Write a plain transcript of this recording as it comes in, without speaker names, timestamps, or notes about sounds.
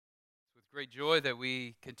Great joy that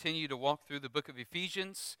we continue to walk through the book of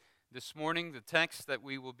Ephesians. This morning, the text that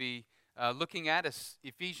we will be looking at is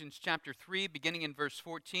Ephesians chapter 3, beginning in verse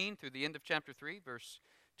 14 through the end of chapter 3, verse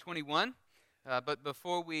 21. But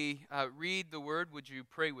before we read the word, would you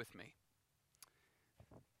pray with me?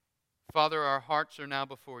 Father, our hearts are now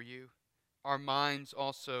before you, our minds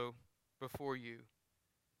also before you.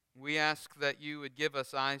 We ask that you would give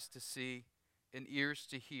us eyes to see and ears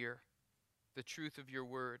to hear the truth of your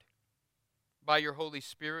word. By your Holy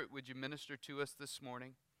Spirit, would you minister to us this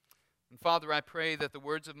morning? And Father, I pray that the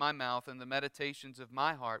words of my mouth and the meditations of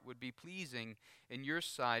my heart would be pleasing in your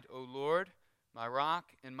sight, O Lord, my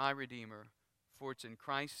rock and my redeemer. For it's in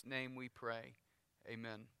Christ's name we pray.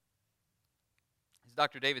 Amen. As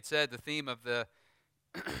Dr. David said, the theme of the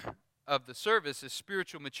of the service is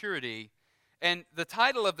spiritual maturity. And the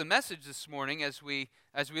title of the message this morning, as we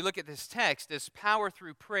look at this text, is Power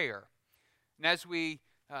Through Prayer. And as we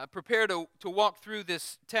prepare to walk through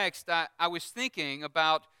this text, I was thinking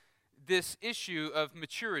about this issue of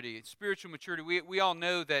maturity, spiritual maturity. We all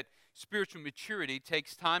know that spiritual maturity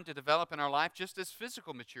takes time to develop in our life, just as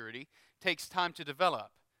physical maturity takes time to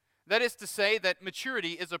develop. That is to say that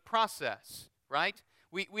maturity is a process, right?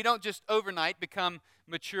 We don't just overnight become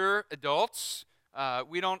mature adults. Our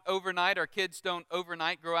kids don't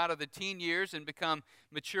overnight grow out of the teen years and become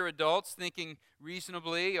mature adults thinking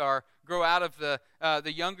reasonably, or grow out of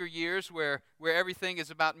the younger years where everything is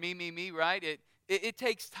about me, right? It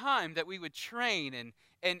takes time that we would train,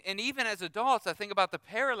 and even as adults, I think about the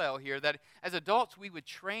parallel here, that as adults we would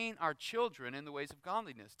train our children in the ways of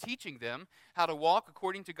godliness, teaching them how to walk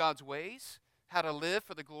according to God's ways, how to live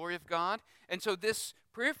for the glory of God. And so this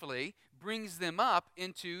prayerfully brings them up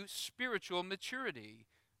into spiritual maturity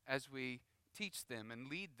as we teach them and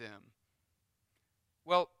lead them.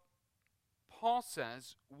 Well, Paul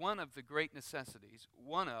says one of the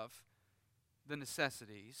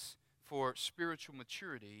necessities for spiritual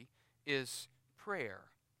maturity is prayer.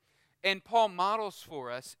 And Paul models for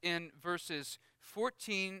us in verses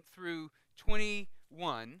 14 through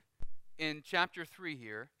 21 in chapter 3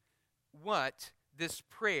 here what this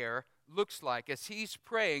prayer looks like as he's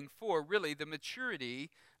praying for really the maturity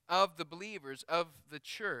of the believers of the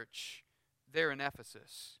church there in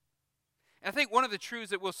Ephesus. And I think one of the truths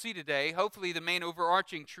that we'll see today, hopefully the main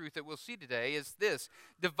overarching truth that we'll see today, is this: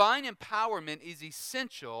 divine empowerment is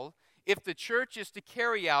essential if the church is to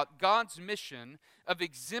carry out God's mission of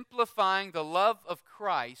exemplifying the love of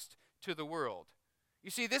Christ to the world.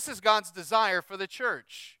 You see, this is God's desire for the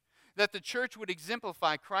church, that the church would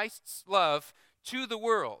exemplify Christ's love to the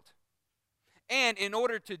world. And in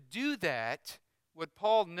order to do that, what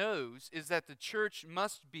Paul knows is that the church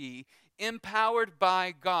must be empowered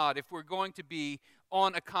by God if we're going to be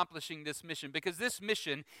on accomplishing this mission, because this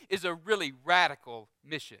mission is a really radical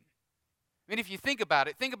mission. I mean, if you think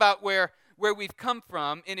about where we've come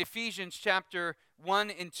from in Ephesians chapter 1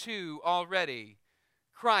 and 2 already.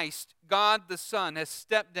 Christ, God the Son, has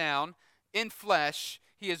stepped down in flesh.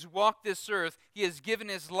 He has walked this earth. He has given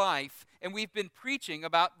his life. And we've been preaching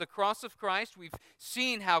about the cross of Christ. We've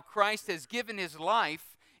seen how Christ has given his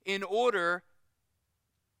life in order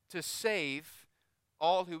to save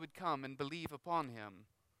all who would come and believe upon him.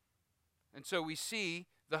 And so we see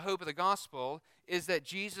the hope of the gospel is that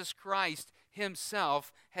Jesus Christ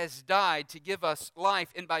himself has died to give us life.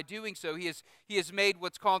 And by doing so, he has made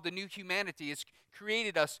what's called the new humanity. He has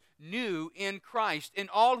created us new in Christ. And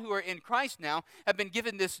all who are in Christ now have been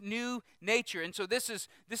given this new nature. And so this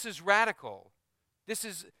is radical. This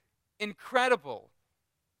is incredible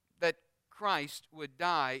that Christ would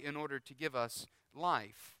die in order to give us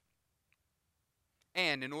life.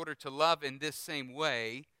 And in order to love in this same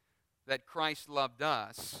way that Christ loved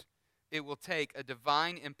us, it will take a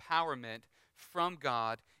divine empowerment from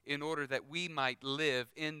God in order that we might live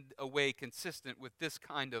in a way consistent with this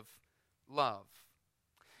kind of love.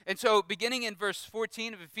 And so, beginning in verse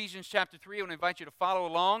 14 of Ephesians chapter 3, I want to invite you to follow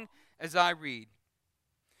along as I read.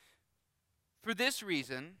 For this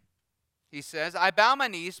reason, he says, I bow my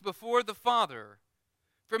knees before the Father,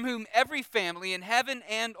 from whom every family in heaven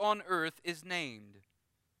and on earth is named,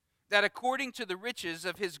 that according to the riches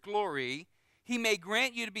of his glory, he may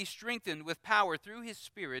grant you to be strengthened with power through his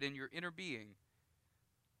Spirit in your inner being,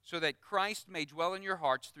 so that Christ may dwell in your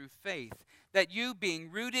hearts through faith, that you,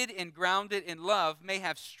 being rooted and grounded in love, may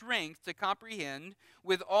have strength to comprehend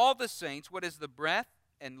with all the saints what is the breadth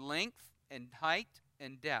and length and height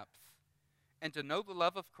and depth, and to know the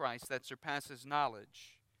love of Christ that surpasses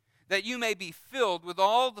knowledge, that you may be filled with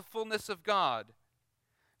all the fullness of God.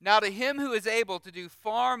 Now to him who is able to do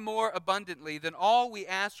far more abundantly than all we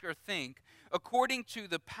ask or think, according to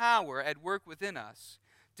the power at work within us,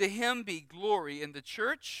 To him be glory in the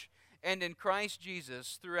church and in Christ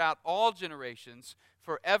Jesus throughout all generations,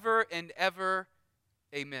 forever and ever.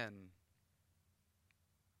 Amen.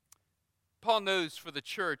 Paul knows for the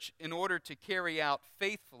church, in order to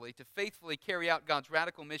faithfully carry out God's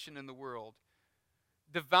radical mission in the world,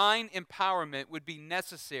 divine empowerment would be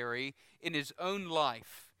necessary in his own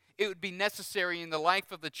life. It would be necessary in the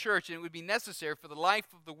life of the church, and it would be necessary for the life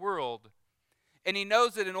of the world. And he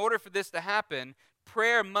knows that in order for this to happen,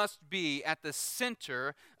 prayer must be at the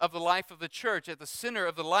center of the life of the church, at the center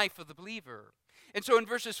of the life of the believer. And so in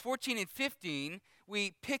verses 14 and 15,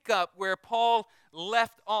 we pick up where Paul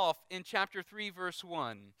left off in chapter 3, verse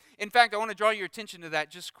 1. In fact, I want to draw your attention to that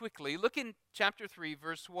just quickly. Look in chapter 3,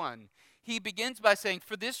 verse 1. He begins by saying,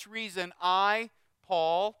 "For this reason I,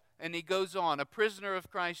 Paul," and he goes on, "a prisoner of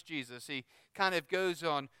Christ Jesus." He kind of goes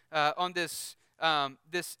on this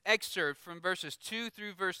excerpt from verses 2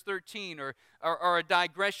 through verse 13, or a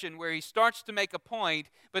digression where he starts to make a point,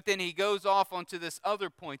 but then he goes off onto this other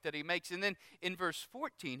point that he makes. And then in verse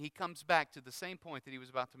 14, he comes back to the same point that he was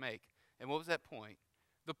about to make. And what was that point?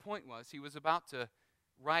 The point was he was about to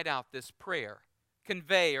write out this prayer,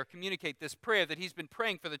 convey or communicate this prayer that he's been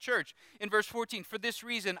praying for the church. In verse 14, "For this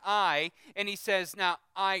reason I," and he says, "Now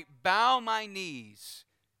I bow my knees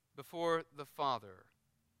before the Father."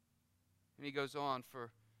 And he goes on,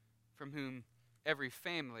 "from whom every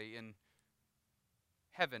family in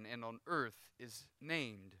heaven and on earth is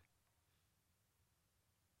named."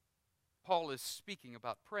 Paul is speaking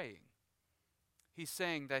about praying. He's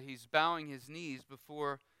saying that he's bowing his knees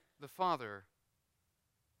before the Father.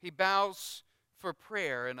 He bows for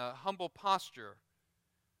prayer in a humble posture.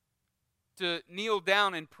 To kneel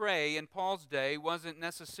down and pray in Paul's day wasn't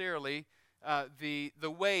necessarily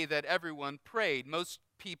the way that everyone prayed. Most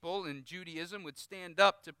people in Judaism would stand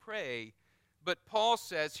up to pray. But Paul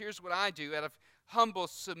says, here's what I do. Out of humble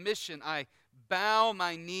submission, I bow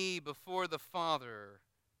my knee before the Father.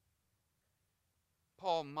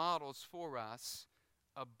 Paul models for us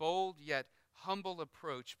a bold yet humble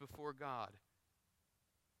approach before God.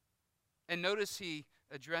 And notice he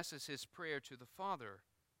addresses his prayer to the Father.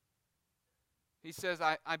 He says,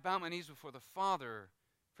 I bow my knees before the Father,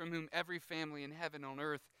 from whom every family in heaven and on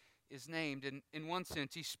earth is named. And in one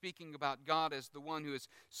sense, he's speaking about God as the one who is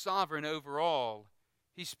sovereign over all.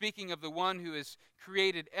 He's speaking of the one who has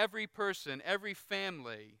created every person, every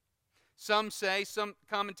family. Some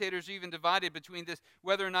commentators are even divided between this,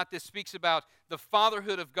 whether or not this speaks about the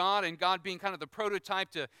fatherhood of God and God being kind of the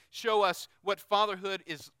prototype to show us what fatherhood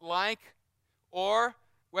is like, or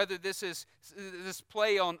whether this is this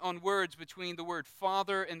play on words between the word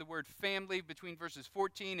father and the word family between verses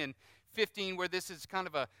 14 and 15, where this is kind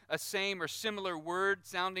of a same or similar word,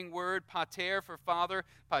 sounding word, pater for father,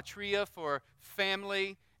 patria for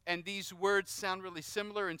family. And these words sound really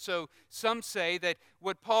similar. And so some say that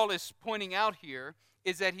what Paul is pointing out here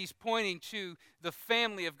is that he's pointing to the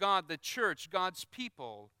family of God, the church, God's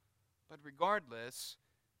people. But regardless,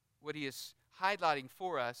 what he is highlighting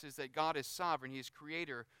for us is that God is sovereign. He is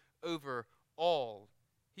creator over all.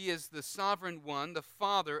 He is the sovereign one, the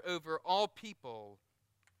Father over all people.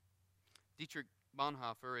 Dietrich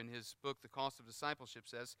Bonhoeffer, in his book, The Cost of Discipleship,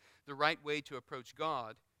 says, the right way to approach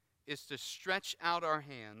God is to stretch out our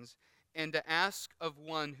hands and to ask of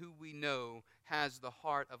one who we know has the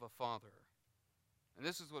heart of a father. And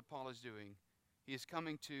this is what Paul is doing. He is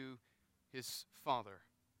coming to his Father.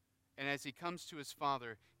 And as he comes to his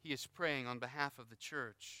Father, he is praying on behalf of the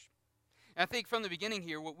church. And I think from the beginning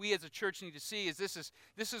here, what we as a church need to see is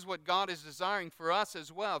this is what God is desiring for us as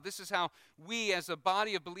well. This is how we as a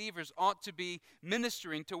body of believers ought to be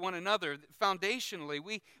ministering to one another. Foundationally,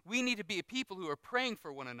 we need to be a people who are praying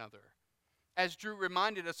for one another. As Drew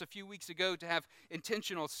reminded us a few weeks ago, to have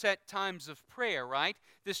intentional set times of prayer, right?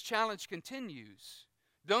 This challenge continues.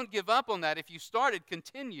 Don't give up on that. If you started,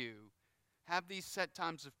 continue. Have these set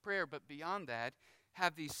times of prayer, but beyond that,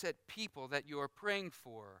 have these set people that you are praying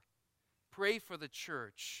for. Pray for the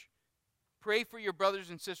church. Pray for your brothers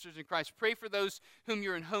and sisters in Christ. Pray for those whom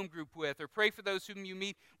you're in home group with, or pray for those whom you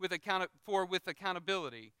meet with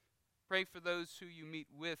accountability. Pray for those who you meet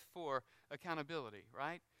with for accountability,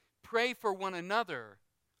 right? Pray for one another.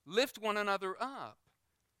 Lift one another up.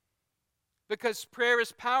 Because prayer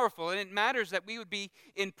is powerful, and it matters that we would be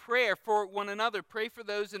in prayer for one another. Pray for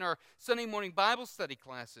those in our Sunday morning Bible study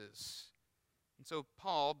classes. And so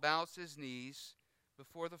Paul bows his knees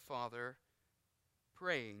before the Father,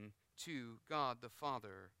 praying to God the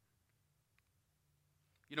Father.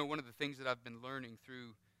 You know, one of the things that I've been learning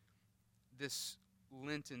through this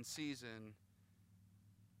Lenten season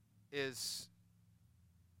is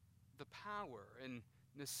the power and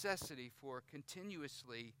necessity for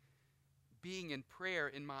continuously being in prayer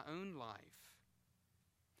in my own life.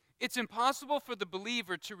 It's impossible for the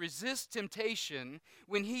believer to resist temptation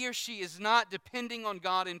when he or she is not depending on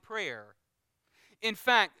God in prayer. In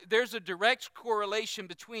fact, there's a direct correlation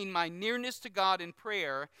between my nearness to God in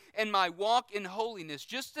prayer and my walk in holiness,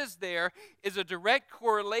 just as there is a direct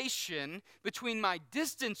correlation between my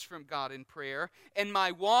distance from God in prayer and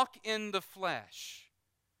my walk in the flesh.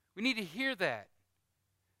 We need to hear that.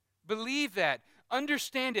 Believe that.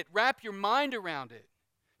 Understand it. Wrap your mind around it.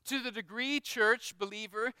 To the degree, church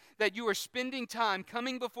believer, that you are spending time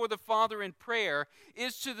coming before the Father in prayer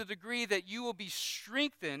is to the degree that you will be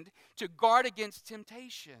strengthened to guard against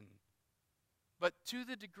temptation. But to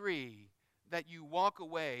the degree that you walk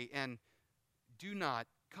away and do not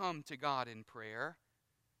come to God in prayer,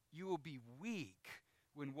 you will be weak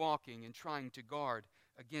when walking and trying to guard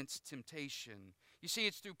against temptation. You see,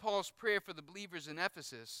 it's through Paul's prayer for the believers in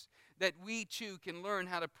Ephesus that we too can learn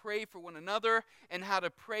how to pray for one another and how to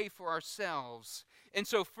pray for ourselves. And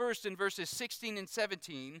so first in verses 16 and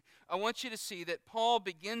 17, I want you to see that Paul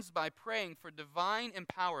begins by praying for divine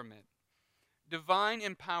empowerment. Divine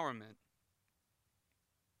empowerment.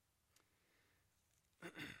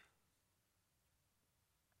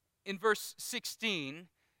 In verse 16,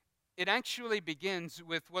 it actually begins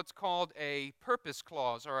with what's called a purpose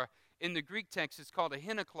clause, or in the Greek text, it's called a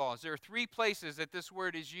hina clause. There are three places that this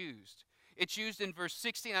word is used. It's used in verse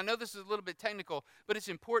 16. I know this is a little bit technical, but it's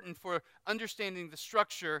important for understanding the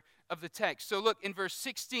structure of the text. So look, in verse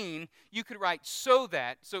 16, you could write so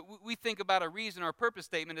that. So we think about a reason, our purpose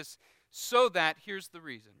statement is so that, here's the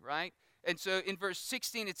reason, right? And so in verse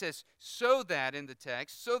 16 it says, so that in the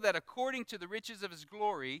text, so that according to the riches of his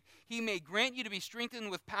glory, he may grant you to be strengthened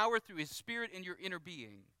with power through his Spirit in your inner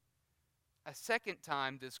being. A second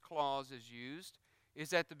time this clause is used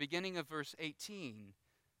is at the beginning of verse 18.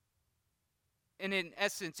 And in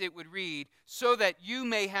essence, it would read, so that you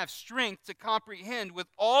may have strength to comprehend with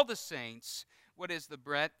all the saints what is the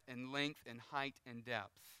breadth and length and height and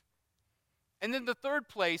depth. And then the third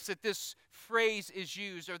place that this phrase is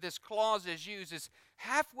used, or this clause is used, is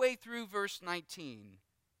halfway through verse 19.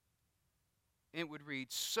 It would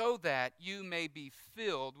read, so that you may be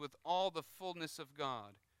filled with all the fullness of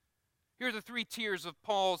God. Here are the three tiers of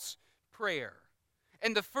Paul's prayer.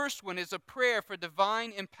 And the first one is a prayer for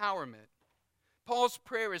divine empowerment. Paul's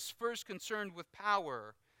prayer is first concerned with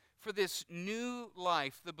power for this new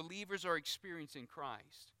life the believers are experiencing in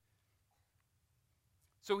Christ.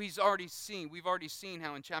 So we've already seen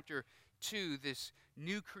how in chapter 2 this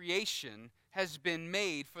new creation has been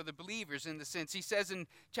made for the believers in the sense. He says in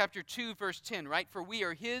chapter 2 verse 10, right? For we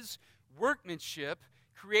are his workmanship,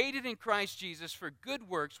 created in Christ Jesus for good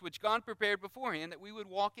works, which God prepared beforehand that we would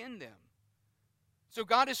walk in them. So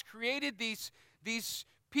God has created these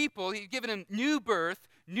people. He's given them new birth,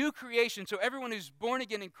 new creation. So everyone who's born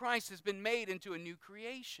again in Christ has been made into a new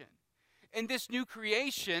creation. And this new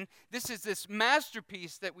creation, this is this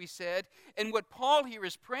masterpiece that we said. And what Paul here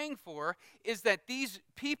is praying for is that these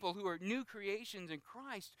people who are new creations in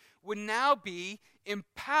Christ would now be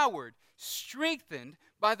empowered, strengthened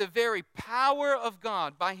by the very power of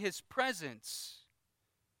God, by his presence.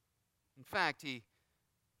 In fact,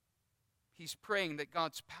 he's praying that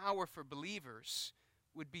God's power for believers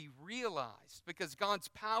would be realized, because God's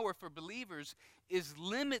power for believers is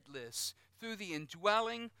limitless through the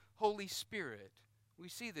indwelling Holy Spirit. We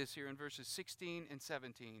see this here in verses 16 and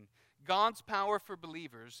 17. God's power for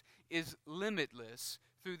believers is limitless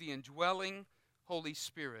through the indwelling Holy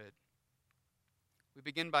Spirit. We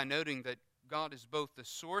begin by noting that God is both the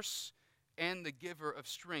source and the giver of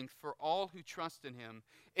strength for all who trust in him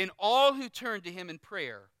and all who turn to him in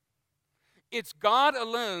prayer. It's God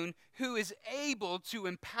alone who is able to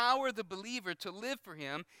empower the believer to live for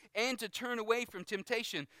him and to turn away from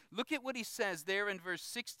temptation. Look at what he says there in verse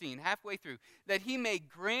 16, halfway through, that he may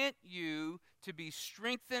grant you to be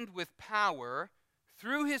strengthened with power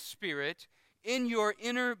through his Spirit in your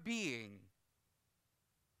inner being.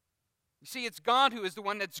 You see, it's God who is the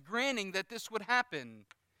one that's granting that this would happen.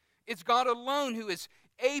 It's God alone who is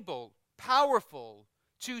able, powerful,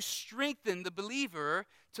 to strengthen the believer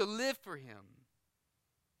to live for him.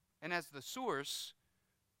 And as the source,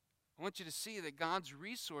 I want you to see that God's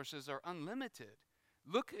resources are unlimited.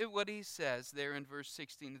 Look at what he says there in verse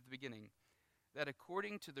 16 at the beginning, that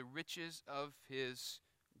according to the riches of his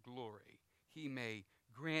glory, he may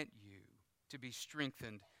grant you to be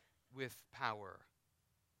strengthened with power.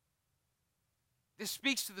 This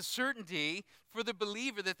speaks to the certainty for the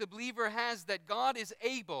believer that the believer has that God is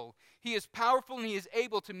able. He is powerful and he is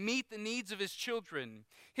able to meet the needs of his children.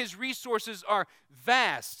 His resources are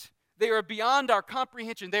vast. They are beyond our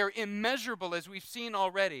comprehension. They are immeasurable, as we've seen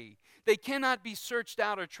already. They cannot be searched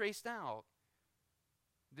out or traced out.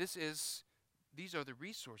 These are the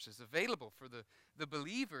resources available for the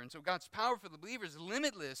believer. And so God's power for the believer is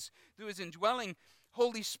limitless through his indwelling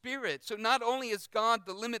Holy Spirit. So not only is God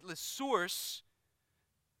the limitless source,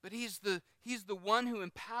 but he's the one who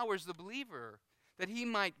empowers the believer, that he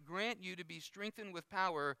might grant you to be strengthened with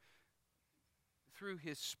power through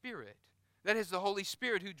his Spirit. That is the Holy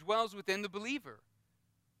Spirit who dwells within the believer.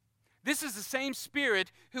 This is the same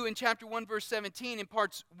Spirit who in chapter 1 verse 17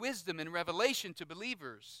 imparts wisdom and revelation to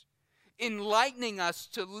believers, enlightening us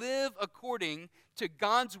to live according to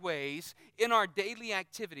God's ways in our daily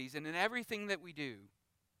activities and in everything that we do.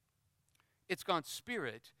 It's God's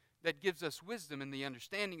Spirit that gives us wisdom and the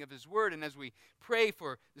understanding of his word. And as we pray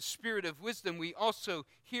for the spirit of wisdom, we also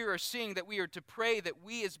here are seeing that we are to pray that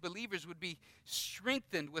we as believers would be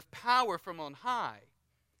strengthened with power from on high.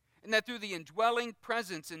 And that through the indwelling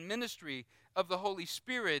presence and ministry of the Holy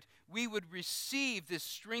Spirit, we would receive this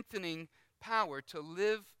strengthening power to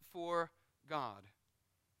live for God.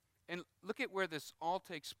 And look at where this all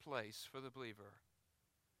takes place for the believer.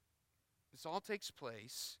 This all takes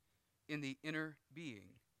place in the inner being.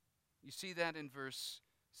 You see that in verse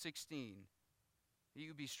 16.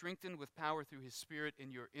 You be strengthened with power through his Spirit in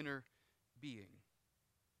your inner being.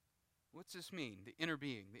 What's this mean? The inner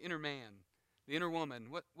being, the inner man, the inner woman.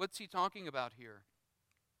 What's he talking about here?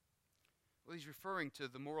 Well, he's referring to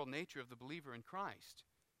the moral nature of the believer in Christ.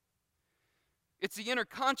 It's the inner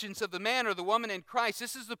conscience of the man or the woman in Christ.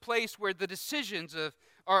 This is the place where the decisions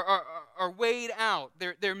are weighed out.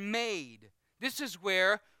 They're made. This is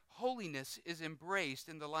where holiness is embraced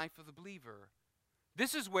in the life of the believer.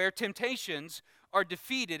 This is where temptations are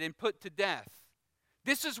defeated and put to death.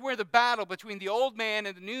 This is where the battle between the old man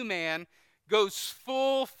and the new man goes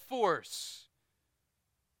full force.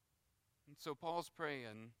 And so Paul's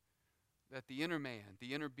praying that the inner man,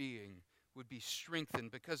 the inner being, would be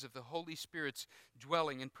strengthened because of the Holy Spirit's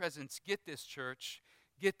dwelling and presence. Get this, church.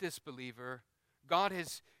 Get this, believer. God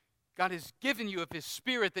has given you of his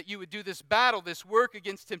Spirit that you would do this battle, this work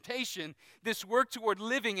against temptation, this work toward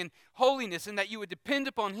living in holiness, and that you would depend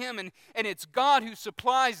upon him. And it's God who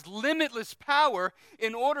supplies limitless power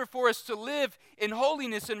in order for us to live in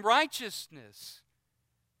holiness and righteousness,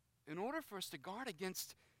 in order for us to guard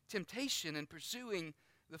against temptation and pursuing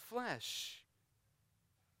the flesh.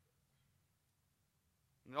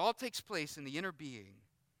 And it all takes place in the inner being.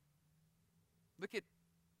 Look at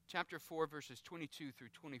chapter 4, verses 22 through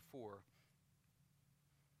 24.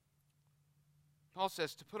 Paul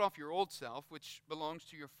says, to put off your old self, which belongs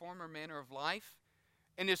to your former manner of life,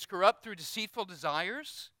 and is corrupt through deceitful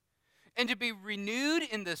desires, and to be renewed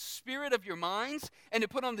in the spirit of your minds, and to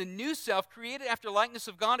put on the new self, created after likeness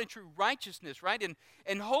of God in true righteousness, right?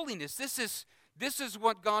 And holiness. This is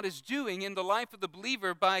what God is doing in the life of the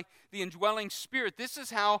believer by the indwelling Spirit. This is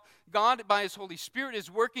how God, by his Holy Spirit, is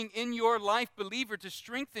working in your life, believer, to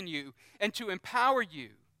strengthen you and to empower you.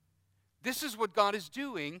 This is what God is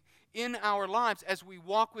doing in our lives as we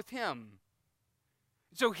walk with him.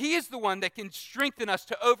 So he is the one that can strengthen us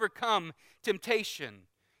to overcome temptation.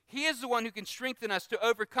 He is the one who can strengthen us to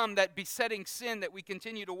overcome that besetting sin that we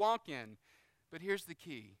continue to walk in. But here's the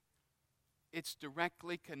key. It's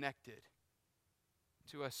directly connected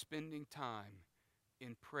to us spending time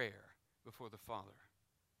in prayer before the Father.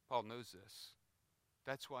 Paul knows this.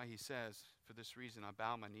 That's why he says, for this reason I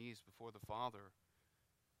bow my knees before the Father.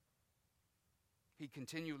 He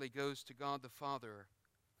continually goes to God the Father.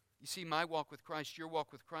 You see, my walk with Christ, your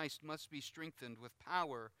walk with Christ must be strengthened with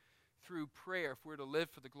power through prayer if we're to live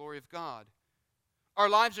for the glory of God. Our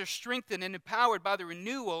lives are strengthened and empowered by the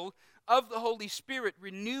renewal of the Holy Spirit,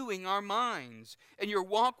 renewing our minds. And your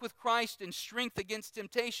walk with Christ in strength against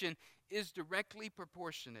temptation is directly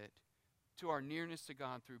proportionate to our nearness to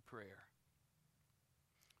God through prayer.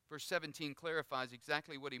 Verse 17 clarifies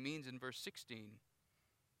exactly what he means in verse 16.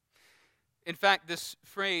 In fact, this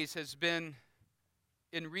phrase has been,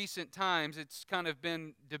 in recent times, it's kind of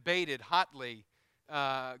been debated hotly,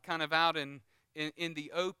 kind of out in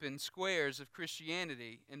the open squares of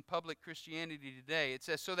Christianity, in public Christianity today. It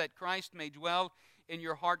says, so that Christ may dwell in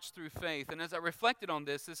your hearts through faith. And as I reflected on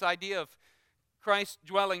this idea of Christ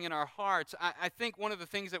dwelling in our hearts, I think one of the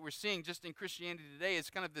things that we're seeing just in Christianity today is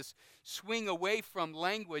kind of this swing away from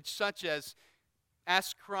language such as,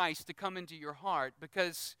 ask Christ to come into your heart,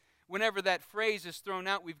 because whenever that phrase is thrown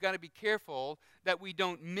out, we've got to be careful that we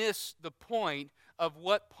don't miss the point of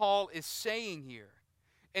what Paul is saying here.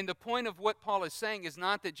 And the point of what Paul is saying is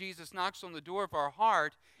not that Jesus knocks on the door of our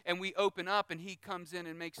heart and we open up and he comes in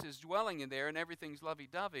and makes his dwelling in there and everything's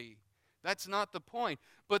lovey-dovey. That's not the point.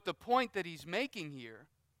 But the point that he's making here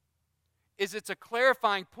is it's a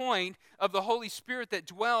clarifying point of the Holy Spirit that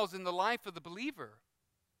dwells in the life of the believer.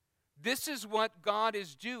 This is what God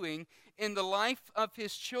is doing in the life of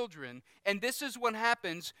his children, and this is what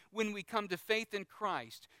happens when we come to faith in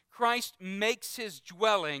Christ. Christ makes his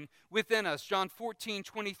dwelling within us. John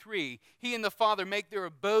 14:23. He and the Father make their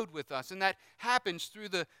abode with us, and that happens through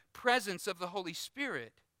the presence of the Holy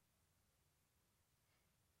Spirit.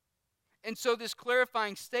 And so this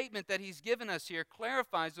clarifying statement that he's given us here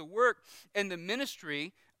clarifies the work and the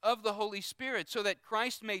ministry of the Holy Spirit so that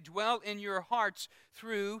Christ may dwell in your hearts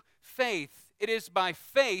through faith. It is by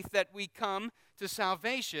faith that we come to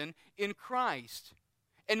salvation in Christ.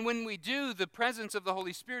 And when we do, the presence of the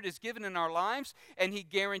Holy Spirit is given in our lives, and he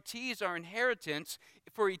guarantees our inheritance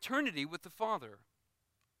for eternity with the Father.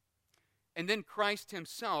 And then Christ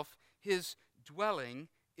himself, his dwelling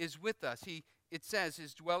is with us. It says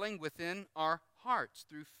his dwelling within our hearts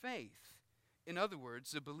through faith. In other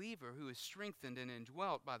words, the believer who is strengthened and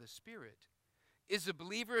indwelt by the Spirit is a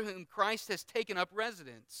believer whom Christ has taken up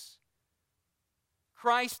residence.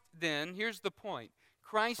 Christ then, here's the point,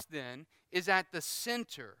 Christ then is at the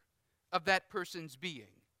center of that person's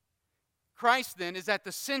being. Christ then is at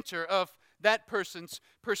the center of that person's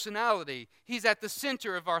personality. He's at the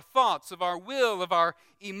center of our thoughts, of our will, of our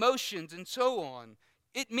emotions, and so on.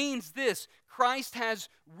 It means this: Christ has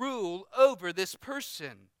rule over this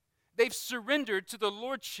person. They've surrendered to the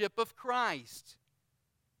lordship of Christ.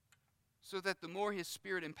 So that the more his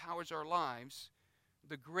Spirit empowers our lives,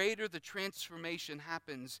 the greater the transformation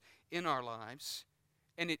happens in our lives,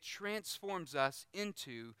 and it transforms us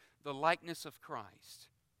into the likeness of Christ.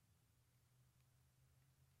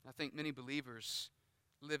 I think many believers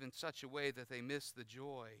live in such a way that they miss the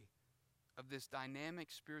joy of this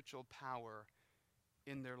dynamic spiritual power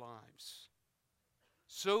in their lives.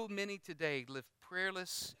 So many today live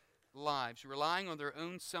prayerless lives, relying on their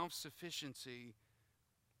own self-sufficiency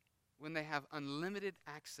when they have unlimited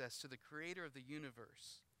access to the Creator of the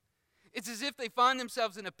universe. It's as if they find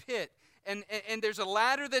themselves in a pit, and there's a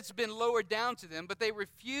ladder that's been lowered down to them, but they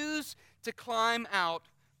refuse to climb out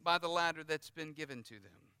by the ladder that's been given to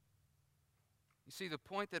them. You see, the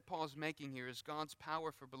point that Paul is making here is God's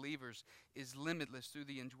power for believers is limitless through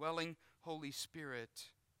the indwelling Holy Spirit.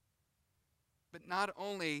 But not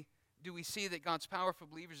only do we see that God's power for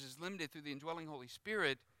believers is limited through the indwelling Holy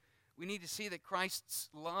Spirit, we need to see that Christ's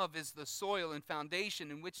love is the soil and foundation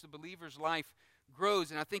in which the believer's life grows.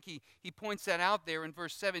 And I think he points that out there in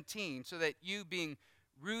verse 17, so that you, being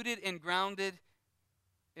rooted and grounded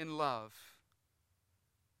in love.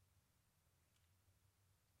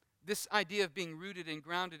 This idea of being rooted and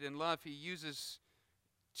grounded in love, he uses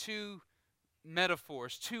two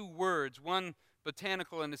metaphors, two words, one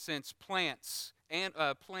botanical in a sense, plants and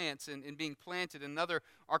being planted, another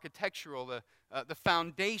architectural, the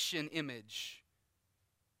foundation image.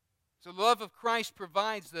 So the love of Christ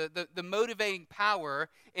provides the motivating power,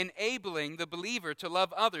 enabling the believer to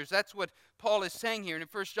love others. That's what Paul is saying here. And in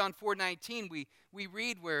 1 John 4:19, we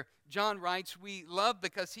read where John writes, we love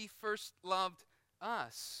because he first loved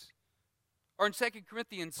us. Or in 2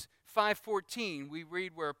 Corinthians 5:14, we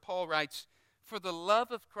read where Paul writes, for the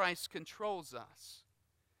love of Christ controls us.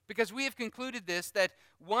 Because we have concluded this, that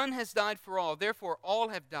one has died for all, therefore all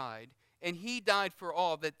have died, and he died for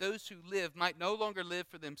all, that those who live might no longer live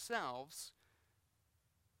for themselves,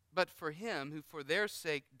 but for him who for their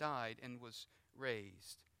sake died and was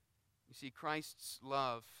raised. You see, Christ's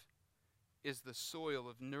love is the soil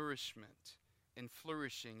of nourishment and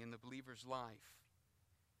flourishing in the believer's life.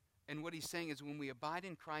 And what he's saying is when we abide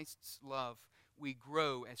in Christ's love, we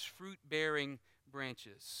grow as fruit-bearing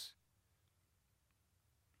branches.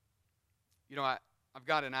 You know, I've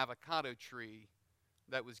got an avocado tree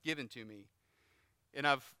that was given to me. And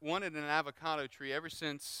I've wanted an avocado tree ever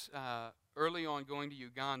since early on going to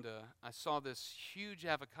Uganda. I saw this huge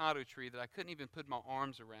avocado tree that I couldn't even put my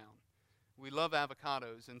arms around. We love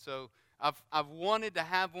avocados, and so I've wanted to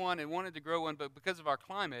have one and wanted to grow one, but because of our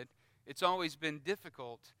climate, it's always been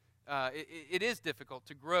difficult. It is difficult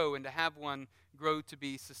to grow and to have one grow to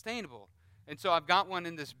be sustainable. And so I've got one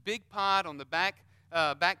in this big pot on the back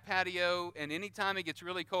patio, and anytime it gets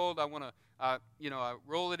really cold, I want to, I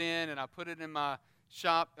roll it in and I put it in my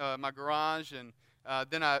shop, my garage, and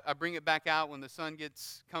then I bring it back out when the sun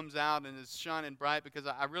comes out and is shining bright, because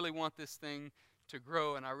I really want this thing to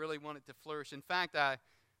grow and I really want it to flourish. In fact, I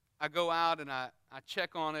go out and I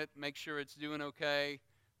check on it, make sure it's doing okay.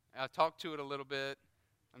 I talk to it a little bit.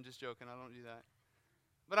 I'm just joking, I don't do that.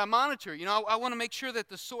 But I monitor, I want to make sure that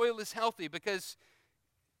the soil is healthy, because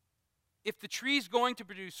if the tree's going to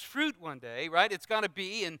produce fruit one day, right, it's got to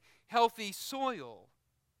be in healthy soil.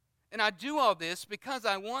 And I do all this because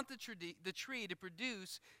I want the tree to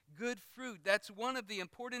produce good fruit. That's one of the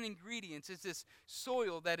important ingredients, is this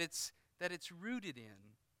soil that it's rooted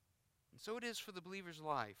in. And so it is for the believer's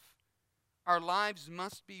life. Our lives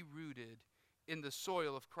must be rooted in the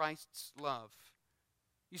soil of Christ's love.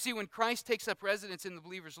 You see, when Christ takes up residence in the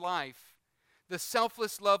believer's life, the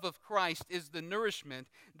selfless love of Christ is the nourishment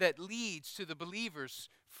that leads to the believer's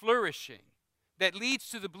flourishing, that leads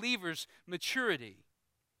to the believer's maturity.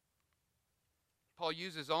 Paul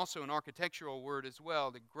uses also an architectural word as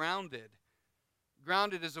well, the grounded.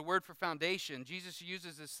 Grounded is a word for foundation. Jesus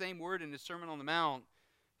uses the same word in the Sermon on the Mount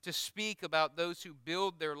to speak about those who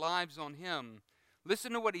build their lives on Him.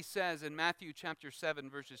 Listen to what He says in Matthew chapter 7,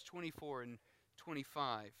 verses 24 and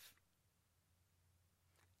 25.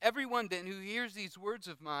 Everyone then who hears these words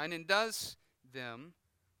of mine and does them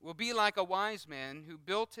will be like a wise man who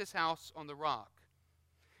built his house on the rock.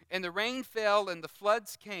 And the rain fell, and the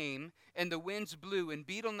floods came, and the winds blew and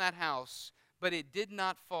beat on that house, but it did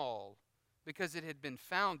not fall, because it had been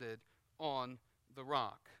founded on the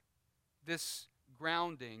rock. This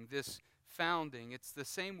grounding, this founding, it's the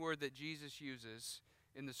same word that Jesus uses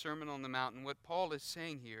in the Sermon on the Mount. And what Paul is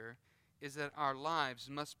saying here is that our lives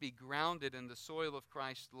must be grounded in the soil of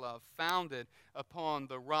Christ's love, founded upon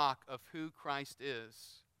the rock of who Christ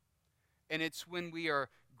is. And it's when we are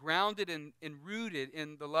grounded and rooted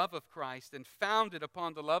in the love of Christ and founded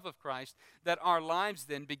upon the love of Christ that our lives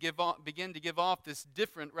then begin to give off this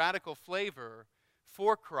different radical flavor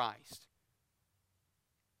for Christ.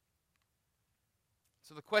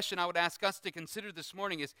 So the question I would ask us to consider this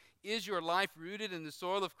morning is your life rooted in the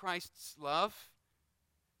soil of Christ's love?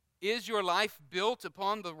 Is your life built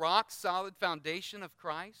upon the rock-solid foundation of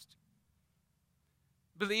Christ?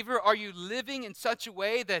 Believer, are you living in such a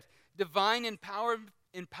way that divine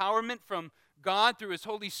empowerment from God through His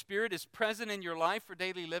Holy Spirit is present in your life for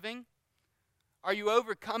daily living? Are you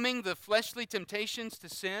overcoming the fleshly temptations to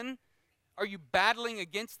sin? Are you battling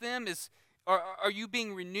against them? Are you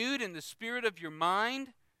being renewed in the spirit of your mind?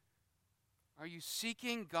 Are you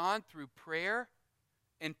seeking God through prayer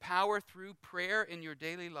and power through prayer in your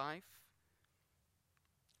daily life?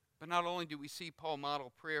 But not only do we see Paul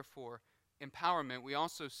model prayer for empowerment, we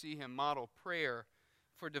also see him model prayer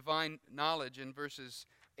for divine knowledge in verses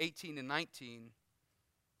 18 and 19.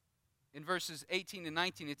 In verses 18 and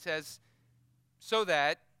 19 it says, so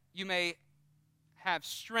that you may have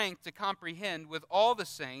strength to comprehend with all the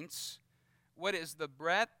saints what is the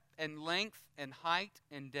breadth and length and height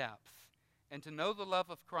and depth, and to know the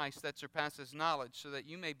love of Christ that surpasses knowledge, so that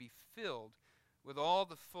you may be filled with all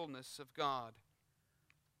the fullness of God.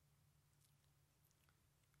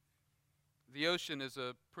 The ocean is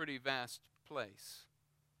a pretty vast place.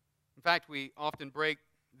 In fact, we often break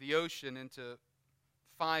the ocean into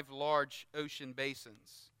 5 large ocean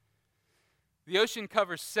basins. The ocean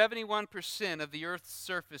covers 71% of the Earth's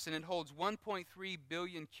surface, and it holds 1.3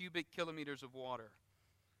 billion cubic kilometers of water.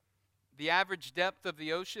 The average depth of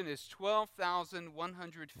the ocean is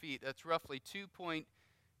 12,100 feet. That's roughly 2.3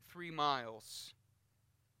 miles.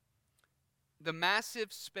 The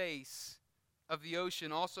massive space of the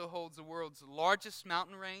ocean also holds the world's largest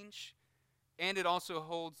mountain range, and it also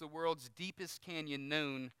holds the world's deepest canyon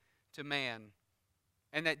known to man.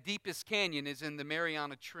 And that deepest canyon is in the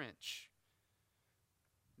Mariana Trench.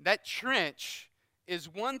 That trench is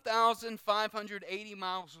 1,580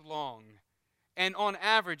 miles long, and on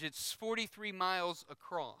average it's 43 miles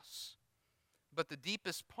across. But the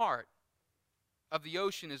deepest part of the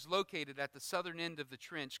ocean is located at the southern end of the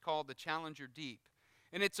trench, called the Challenger Deep.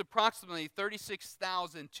 And it's approximately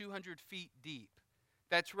 36,200 feet deep.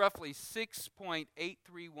 That's roughly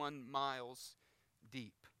 6.831 miles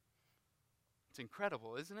deep. It's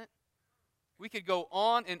incredible, isn't it? We could go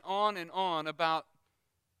on and on and on about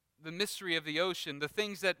the mystery of the ocean, the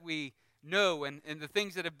things that we know and the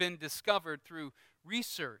things that have been discovered through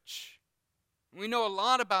research. We know a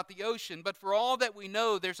lot about the ocean, but for all that we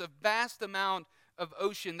know, there's a vast amount of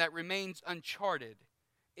ocean that remains uncharted.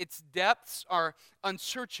 Its depths are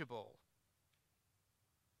unsearchable.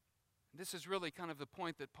 This is really kind of the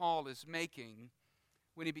point that Paul is making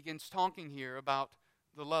when he begins talking here about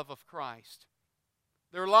the love of Christ.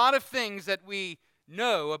 There are a lot of things that we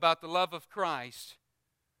know about the love of Christ,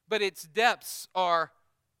 but its depths are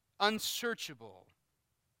unsearchable.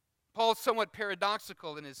 Paul's somewhat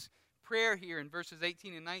paradoxical in his prayer here in verses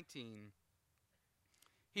 18 and 19.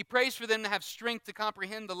 He prays for them to have strength to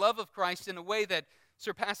comprehend the love of Christ in a way that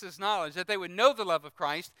surpasses knowledge, that they would know the love of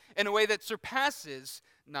Christ in a way that surpasses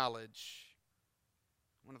knowledge.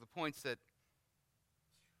 One of the points that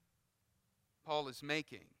Paul is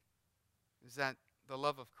making is that the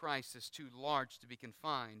love of Christ is too large to be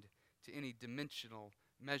confined to any dimensional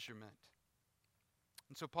measurement.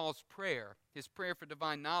 And so Paul's prayer, his prayer for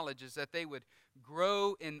divine knowledge, is that they would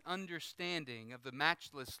grow in understanding of the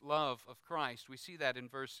matchless love of Christ. We see that in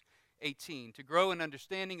verse 18. To grow in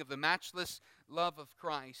understanding of the matchless love of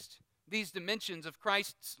Christ. These dimensions of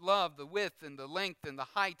Christ's love, the width and the length and the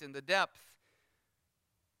height and the depth.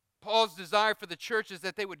 Paul's desire for the church is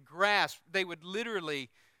that they would grasp, they would literally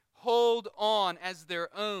hold on as their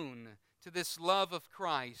own to this love of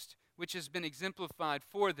Christ, which has been exemplified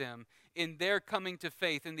for them in their coming to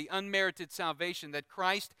faith, in the unmerited salvation that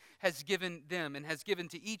Christ has given them and has given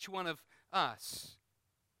to each one of us.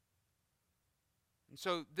 And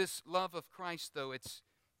so this love of Christ, though, it's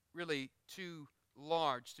really too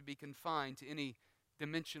large to be confined to any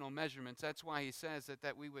dimensional measurements. That's why he says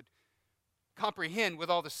that we would comprehend with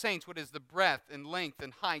all the saints what is the breadth and length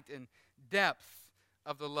and height and depth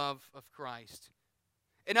of the love of Christ.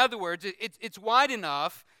 In other words, it's wide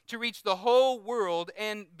enough to reach the whole world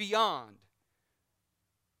and beyond.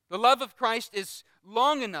 The love of Christ is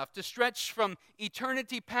long enough to stretch from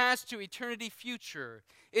eternity past to eternity future.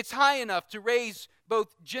 It's high enough to raise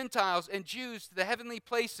both Gentiles and Jews to the heavenly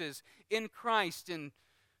places in Christ in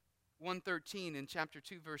 1:13 in chapter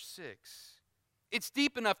 2, verse 6. It's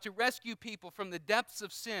deep enough to rescue people from the depths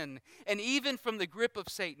of sin and even from the grip of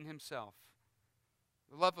Satan himself.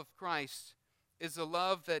 The love of Christ is the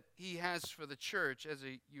love that he has for the church as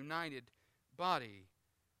a united body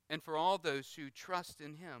and for all those who trust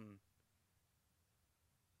in him.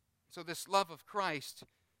 So this love of Christ,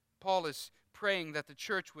 Paul is praying that the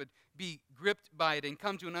church would be gripped by it and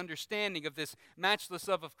come to an understanding of this matchless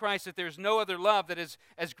love of Christ, that there's no other love that is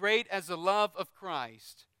as great as the love of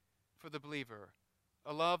Christ for the believer.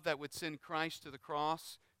 A love that would send Christ to the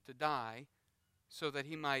cross to die so that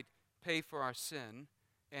he might pay for our sin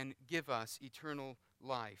and give us eternal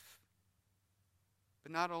life.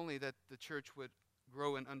 But not only that the church would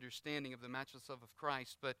grow in understanding of the matchless love of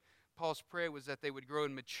Christ, but Paul's prayer was that they would grow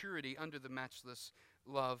in maturity under the matchless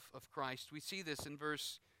love of Christ. We see this in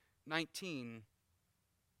verse 19.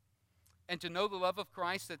 And to know the love of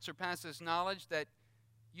Christ that surpasses knowledge, that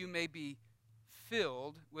you may be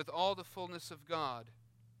filled with all the fullness of God.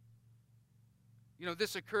 You know,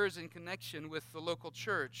 this occurs in connection with the local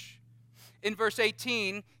church. In verse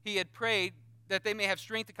 18, he had prayed that they may have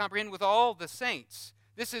strength to comprehend with all the saints.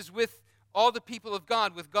 This is with all the people of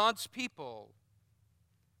God, with God's people.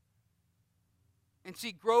 And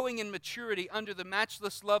see, growing in maturity under the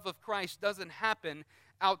matchless love of Christ doesn't happen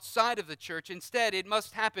outside of the church. Instead, it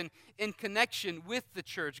must happen in connection with the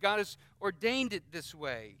church. God has ordained it this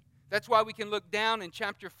way. That's why we can look down in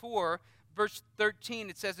chapter 4, verse 13.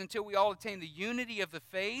 It says, until we all attain the unity of the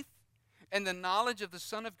faith and the knowledge of the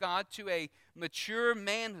Son of God, to a mature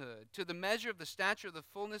manhood, to the measure of the stature of the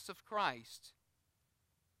fullness of Christ,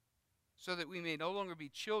 so that we may no longer be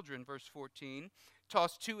children, verse 14,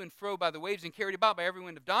 tossed to and fro by the waves and carried about by every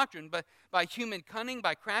wind of doctrine, but by human cunning,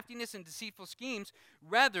 by craftiness and deceitful schemes.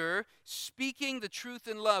 Rather, speaking the truth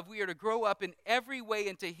in love, we are to grow up in every way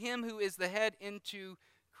into him who is the head, into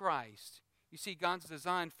Christ. You see, God's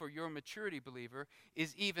design for your maturity, believer,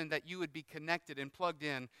 is even that you would be connected and plugged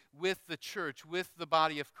in with the church, with the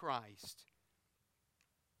body of Christ.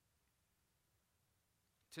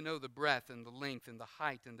 To know the breadth and the length and the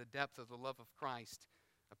height and the depth of the love of Christ,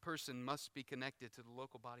 a person must be connected to the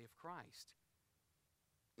local body of Christ.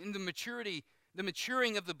 In the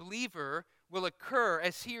maturing of the believer will occur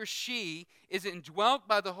as he or she is indwelt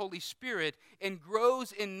by the Holy Spirit and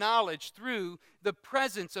grows in knowledge through the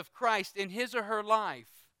presence of Christ in his or her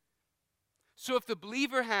life. So if the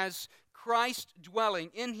believer has Christ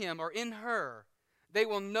dwelling in him or in her, they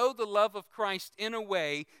will know the love of Christ in a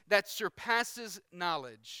way that surpasses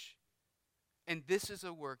knowledge. And this is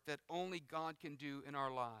a work that only God can do in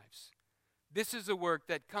our lives. This is a work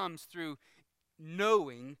that comes through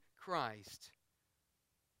knowing Christ.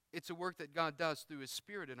 It's a work that God does through his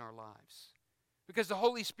Spirit in our lives. Because the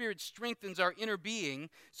Holy Spirit strengthens our inner being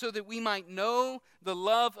so that we might know the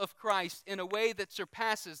love of Christ in a way that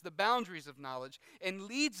surpasses the boundaries of knowledge and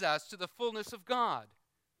leads us to the fullness of God.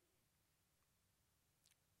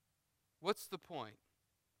 What's the point?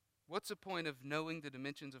 What's the point of knowing the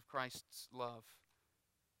dimensions of Christ's love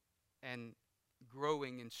and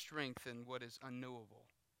growing in strength in what is unknowable?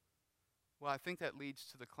 Well, I think that leads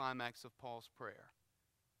to the climax of Paul's prayer.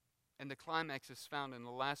 And the climax is found in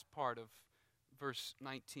the last part of verse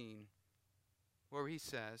 19, where he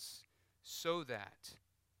says, so that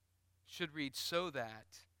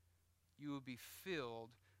you will be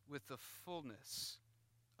filled with the fullness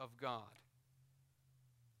of God.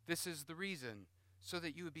 This is the reason, so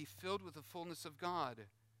that you would be filled with the fullness of God.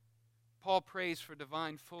 Paul prays for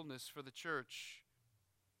divine fullness for the church.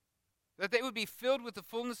 That they would be filled with the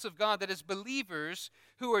fullness of God, that as believers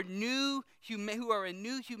who are a new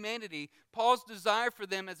humanity, Paul's desire for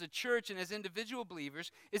them as a church and as individual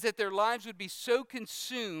believers is that their lives would be so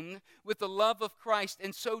consumed with the love of Christ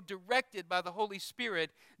and so directed by the Holy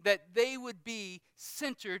Spirit that they would be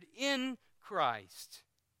centered in Christ.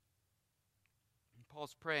 And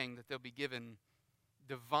Paul's praying that they'll be given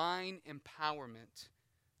divine empowerment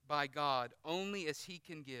by God only as He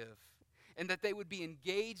can give, and that they would be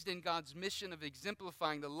engaged in God's mission of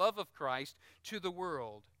exemplifying the love of Christ to the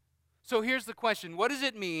world. So here's the question: what does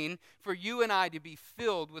it mean for you and I to be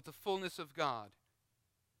filled with the fullness of God?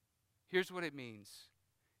 Here's what it means.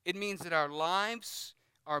 It means that our lives,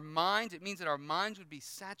 our minds would be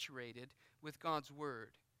saturated with God's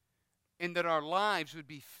Word, and that our lives would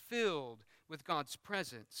be filled with God's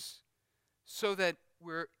presence, so that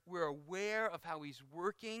we're aware of how He's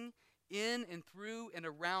working in and through and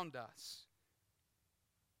around us.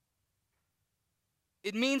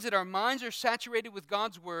 It means that our minds are saturated with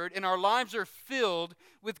God's Word and our lives are filled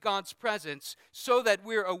with God's presence, so that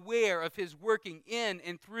we're aware of His working in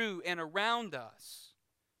and through and around us.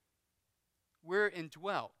 We're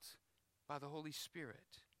indwelt by the Holy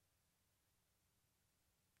Spirit.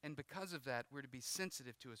 And because of that, we're to be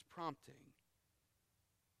sensitive to His prompting.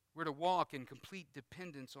 We're to walk in complete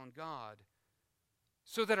dependence on God,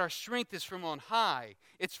 so that our strength is from on high.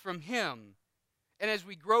 It's from Him. And as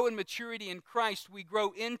we grow in maturity in Christ, we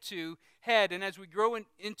grow into head. And as we grow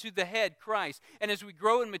into the head, Christ. And as we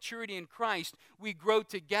grow in maturity in Christ, we grow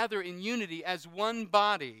together in unity as one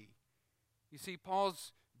body. You see,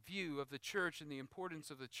 Paul's view of the church and the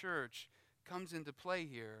importance of the church comes into play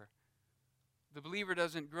here. The believer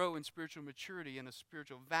doesn't grow in spiritual maturity in a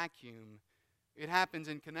spiritual vacuum. It happens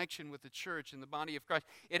in connection with the church and the body of Christ.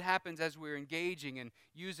 It happens as we're engaging and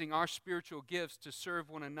using our spiritual gifts to serve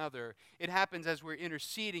one another. It happens as we're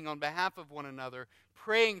interceding on behalf of one another,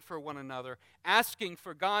 praying for one another, asking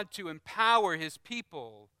for God to empower His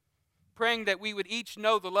people, praying that we would each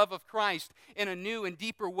know the love of Christ in a new and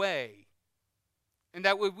deeper way, and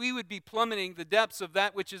that we would be plummeting the depths of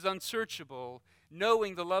that which is unsearchable,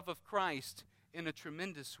 knowing the love of Christ in a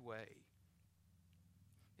tremendous way.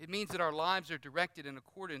 It means that our lives are directed in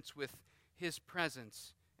accordance with His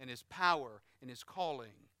presence and His power and His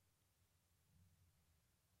calling.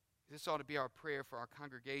 This ought to be our prayer for our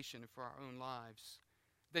congregation and for our own lives.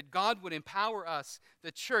 That God would empower us,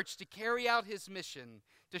 the church, to carry out His mission,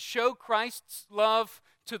 to show Christ's love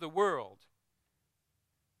to the world.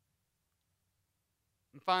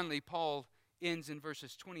 And finally, Paul ends in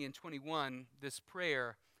verses 20 and 21 this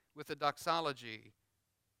prayer with a doxology.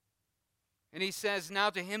 And he says, "Now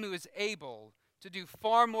to Him who is able to do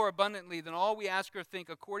far more abundantly than all we ask or think,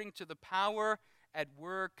 according to the power at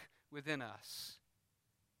work within us."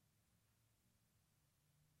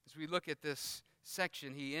 As we look at this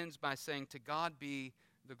section, he ends by saying, "To God be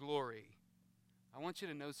the glory." I want you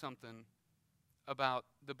to know something about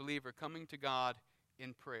the believer coming to God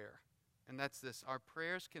in prayer. And that's this: our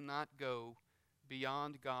prayers cannot go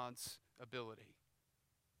beyond God's ability.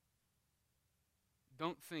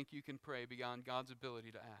 Don't think you can pray beyond God's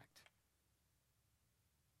ability to act.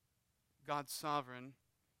 God's sovereign.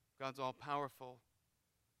 God's all-powerful.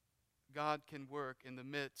 God can work in the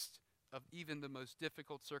midst of even the most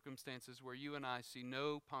difficult circumstances where you and I see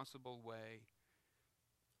no possible way.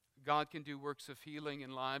 God can do works of healing in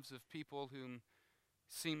lives of people whom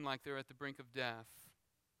seem like they're at the brink of death.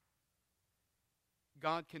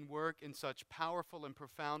 God can work in such powerful and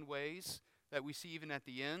profound ways that we see even at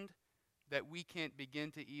the end, that we can't begin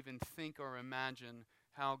to even think or imagine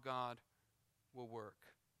how God will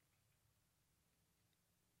work.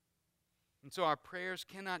 And so our prayers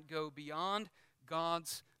cannot go beyond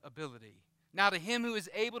God's ability. Now to Him who is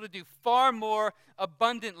able to do far more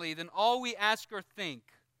abundantly than all we ask or think.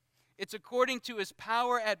 It's according to His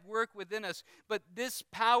power at work within us. But this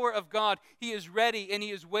power of God, He is ready and He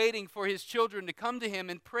is waiting for His children to come to Him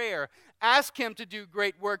in prayer. Ask Him to do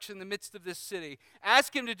great works in the midst of this city.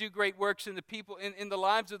 Ask Him to do great works in the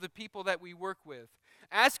lives of the people that we work with.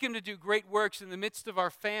 Ask Him to do great works in the midst of our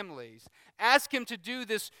families. Ask Him to do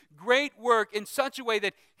this great work in such a way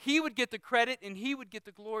that He would get the credit and He would get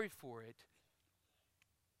the glory for it.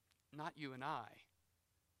 Not you and I.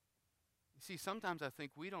 See, sometimes I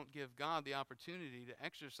think we don't give God the opportunity to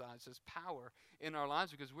exercise His power in our lives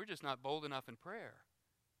because we're just not bold enough in prayer.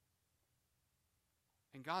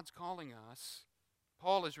 And God's calling us.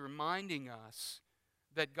 Paul is reminding us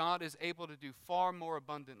that God is able to do far more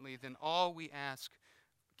abundantly than all we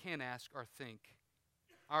can ask or think.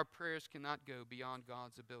 our prayers cannot go beyond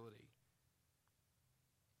God's ability.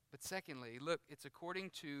 But secondly, look, it's according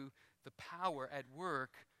to the power at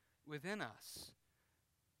work within us.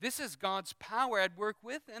 This is God's power at work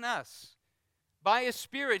within us. By His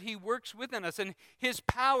Spirit, He works within us, and His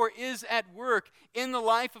power is at work in the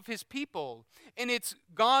life of His people. And it's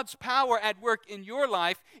God's power at work in your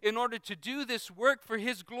life in order to do this work for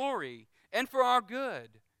His glory and for our good.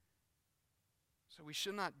 So we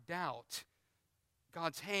should not doubt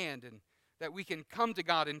God's hand and that we can come to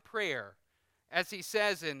God in prayer. As He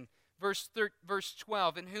says in verse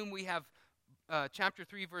 12, in whom we have chapter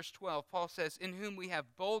 3, verse 12, Paul says, in whom we have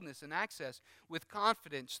boldness and access with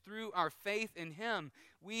confidence through our faith in Him.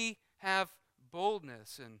 We have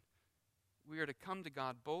boldness, and we are to come to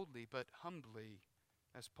God boldly but humbly,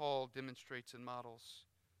 as Paul demonstrates and models.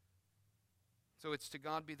 So it's to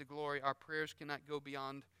God be the glory. Our prayers cannot go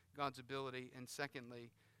beyond God's ability. And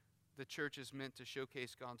secondly, the church is meant to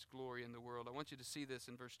showcase God's glory in the world. I want you to see this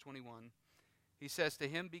in verse 21. He says, to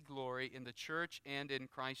Him be glory in the church and in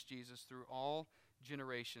Christ Jesus through all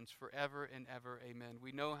generations, forever and ever. Amen.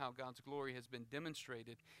 We know how God's glory has been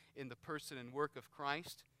demonstrated in the person and work of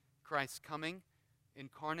Christ, Christ's coming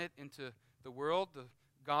incarnate into the world, the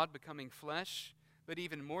God becoming flesh. But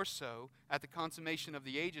even more so, at the consummation of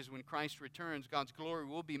the ages, when Christ returns, God's glory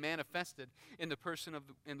will be manifested in the person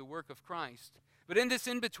in the work of Christ. But in this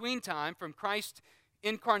in-between time, from Christ's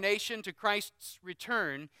incarnation to Christ's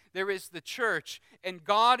return, there is the church, and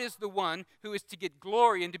God is the one who is to get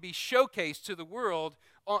glory and to be showcased to the world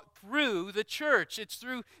through the church. It's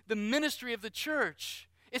through the ministry of the church.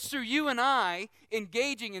 It's through you and I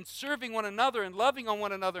engaging and serving one another and loving on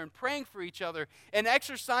one another and praying for each other and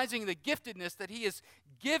exercising the giftedness that He has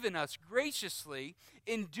given us graciously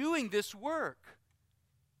in doing this work.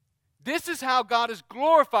 This is how God is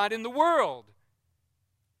glorified in the world.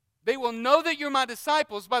 They will know that you're my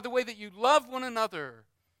disciples by the way that you love one another.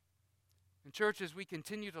 And church, as we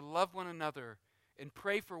continue to love one another and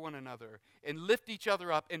pray for one another and lift each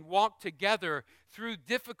other up and walk together through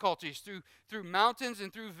difficulties, through mountains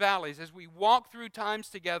and through valleys, as we walk through times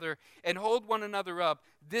together and hold one another up,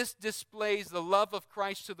 this displays the love of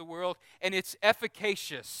Christ to the world, and it's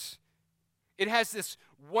efficacious. It has this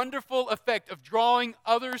wonderful effect of drawing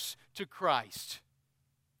others to Christ.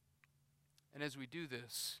 And as we do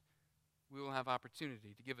this, we will have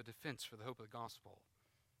opportunity to give a defense for the hope of the gospel.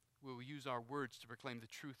 We will use our words to proclaim the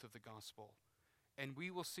truth of the gospel. And we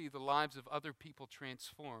will see the lives of other people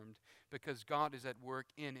transformed because God is at work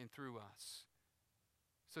in and through us.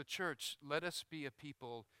 So church, let us be a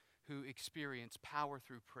people who experience power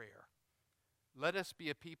through prayer. Let us be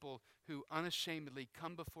a people who unashamedly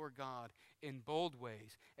come before God in bold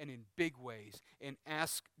ways and in big ways and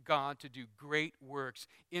ask God to do great works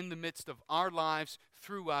in the midst of our lives,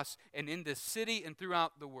 through us, and in this city and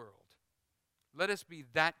throughout the world. Let us be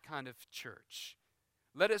that kind of church.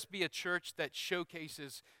 Let us be a church that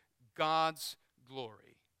showcases God's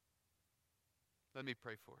glory. Let me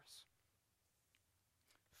pray for us.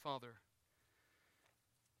 Father,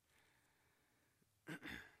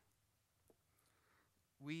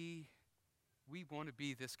 we want to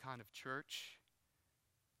be this kind of church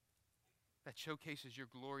that showcases your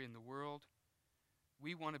glory in the world.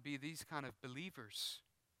 We want to be these kind of believers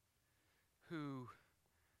who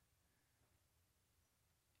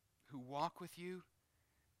walk with you,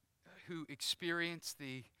 who experience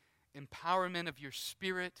the empowerment of your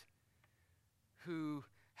Spirit, who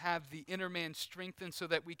have the inner man strengthened so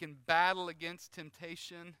that we can battle against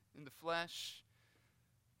temptation in the flesh,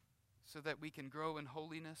 so that we can grow in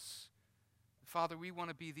holiness. Father, we want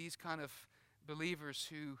to be these kind of believers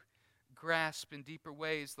who grasp in deeper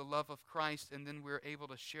ways the love of Christ, and then we're able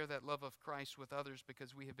to share that love of Christ with others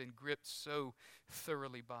because we have been gripped so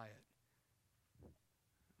thoroughly by it.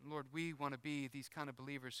 Lord, we want to be these kind of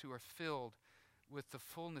believers who are filled with the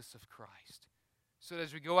fullness of Christ. So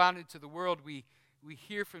as we go out into the world, we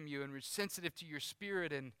hear from you, and we're sensitive to your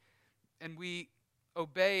Spirit, and we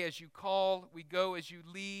obey as you call, we go as you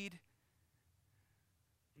lead.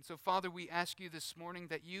 And so, Father, we ask you this morning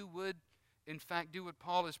that you would, in fact, do what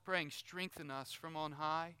Paul is praying, strengthen us from on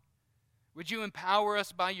high. Would you empower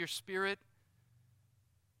us by your Spirit?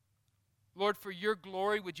 Lord, for your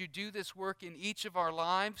glory, would you do this work in each of our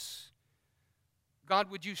lives? God,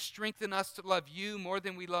 would you strengthen us to love you more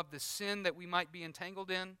than we love the sin that we might be entangled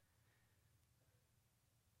in?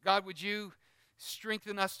 God, would you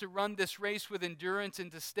strengthen us to run this race with endurance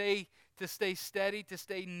and to stay steady, to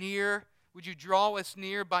stay near? Would you draw us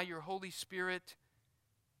near by your Holy Spirit?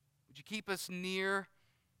 Would you keep us near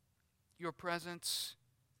your presence?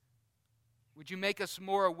 Would you make us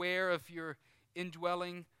more aware of your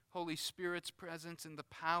indwelling Holy Spirit's presence and the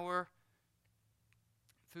power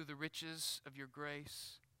through the riches of your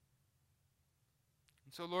grace.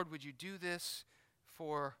 And so, Lord, would you do this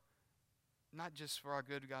for not just for our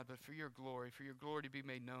good, God, but for your glory to be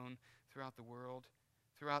made known throughout the world,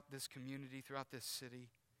 throughout this community, throughout this city.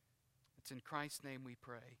 It's in Christ's name we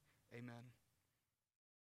pray. Amen.